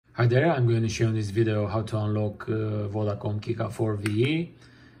Hi there, I'm going to show in this video how to unlock Vodacom Kicka 4VE,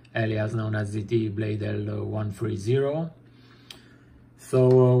 alias known as the Blade L130.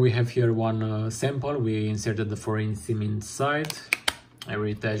 So we have here one sample. We inserted the 4-inch SIM inside. I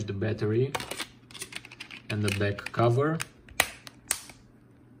reattached the battery and the back cover.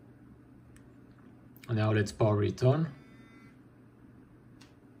 Now let's power it on.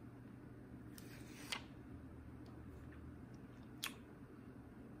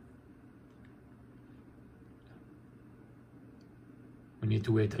 We need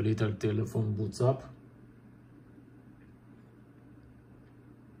to wait a little till the phone boots up.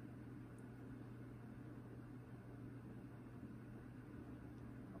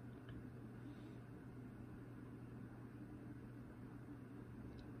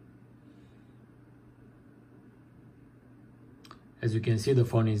 As you can see, the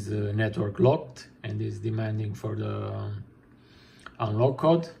phone is network locked and is demanding for the unlock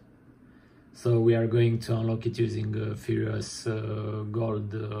code. So we are going to unlock it using a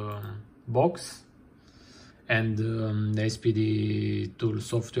Furiousgold box and the SPD tool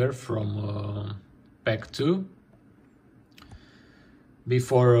software from pack 2.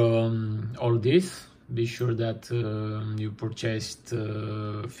 Before all this, be sure that you purchased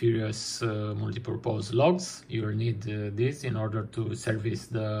Furious multipurpose logs. You will need this in order to service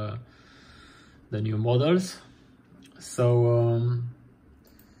the new models. So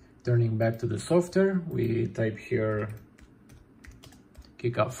turning back to the software, we type here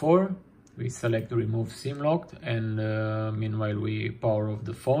Kicka 4, we select remove SIM locked, and meanwhile we power off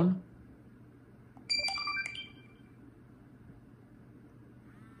the phone.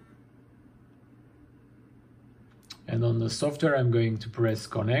 And on the software I'm going to press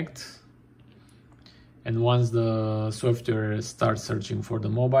connect, and once the software starts searching for the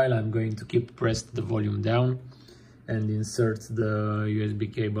mobile, I'm going to keep pressed the volume down and insert the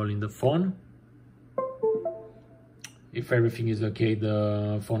USB cable in the phone. If everything is okay,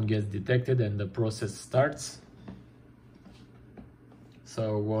 the phone gets detected and the process starts.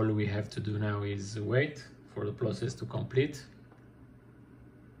 So all we have to do now is wait for the process to complete.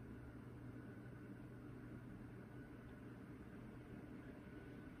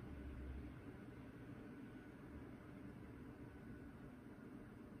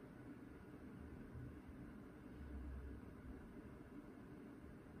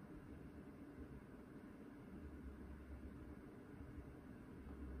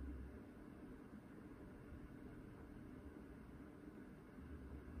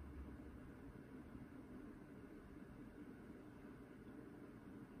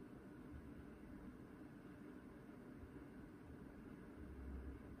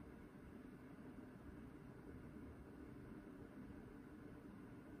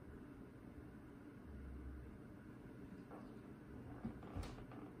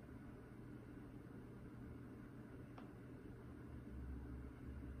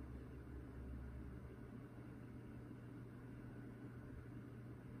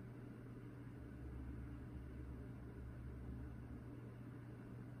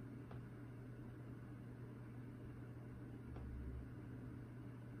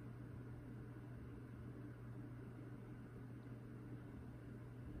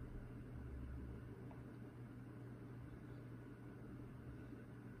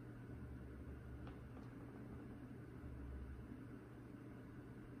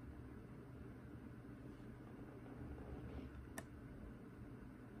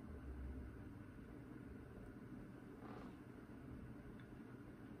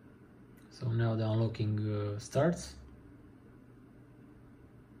 So now the unlocking starts.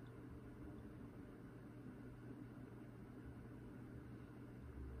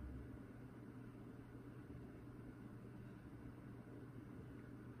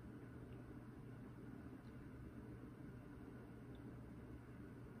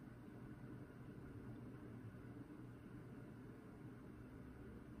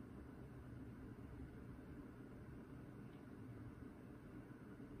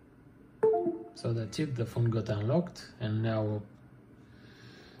 So that's it, the phone got unlocked and now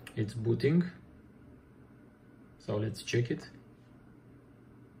it's booting. So let's check it.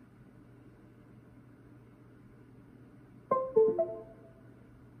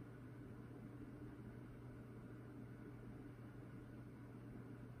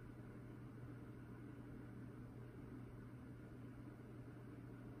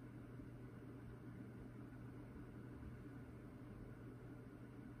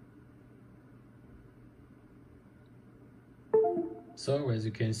 So as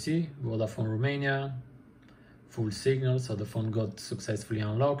you can see, Vodafone Romania, full signal, so the phone got successfully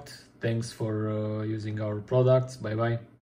unlocked. Thanks for using our products. Bye bye.